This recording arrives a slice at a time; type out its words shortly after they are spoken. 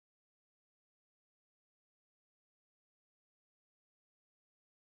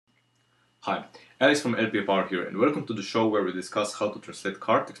Hi, Alex from LPEpower here, and welcome to the show where we discuss how to translate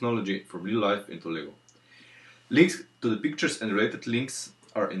car technology from real life into Lego. Links to the pictures and related links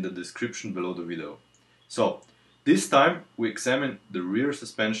are in the description below the video. So, this time we examine the rear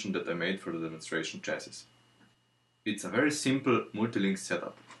suspension that I made for the demonstration chassis. It's a very simple multi-link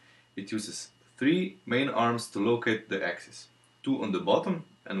setup. It uses 3 main arms to locate the axis, 2 on the bottom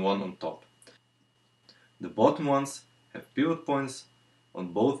and 1 on top. The bottom ones have pivot points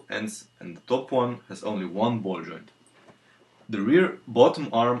on both ends, and the top one has only 1 ball joint. The rear bottom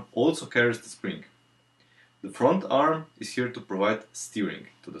arm also carries the spring. The front arm is here to provide steering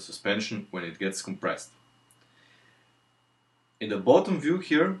to the suspension when it gets compressed. In the bottom view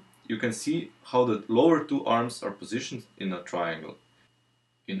here, you can see how the lower 2 arms are positioned in a triangle.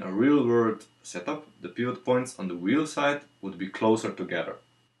 In a real-world setup, the pivot points on the wheel side would be closer together.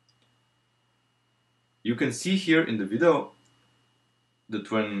 You can see here in the video that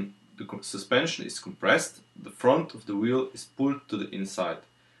when the suspension is compressed, the front of the wheel is pulled to the inside.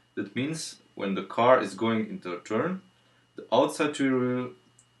 That means when the car is going into a turn, the outside rear wheel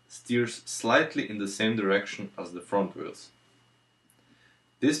steers slightly in the same direction as the front wheels.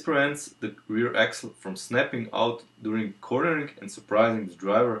 This prevents the rear axle from snapping out during cornering and surprising the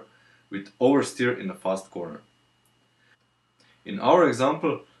driver with oversteer in a fast corner. In our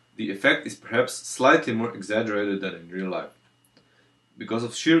example, the effect is perhaps slightly more exaggerated than in real life. Because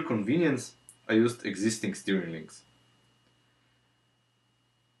of sheer convenience, I used existing steering links.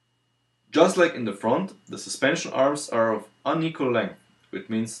 Just like in the front, the suspension arms are of unequal length, which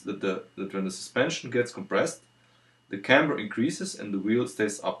means that when the suspension gets compressed, the camber increases and the wheel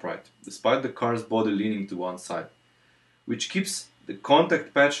stays upright, despite the car's body leaning to one side, which keeps the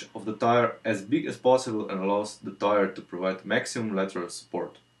contact patch of the tire as big as possible and allows the tire to provide maximum lateral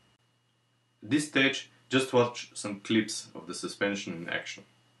support. At this stage, just watch some clips of the suspension in action.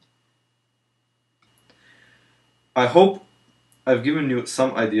 I hope I've given you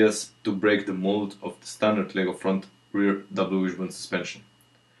some ideas to break the mold of the standard Lego front rear double wishbone suspension.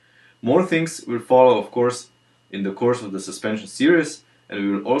 More things will follow, of course, in the course of the suspension series, and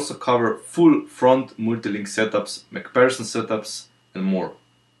we will also cover full front multi-link setups, McPherson setups, and more.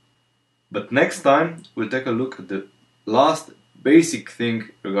 But next time we'll take a look at the last basic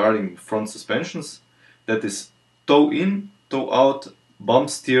thing regarding front suspensions, that is toe in, toe out, bump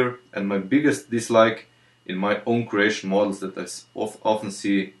steer, and my biggest dislike in my own creation models that I often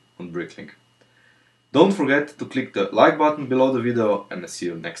see on Bricklink. Don't forget to click the like button below the video, and I'll see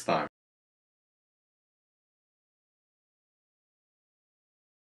you next time.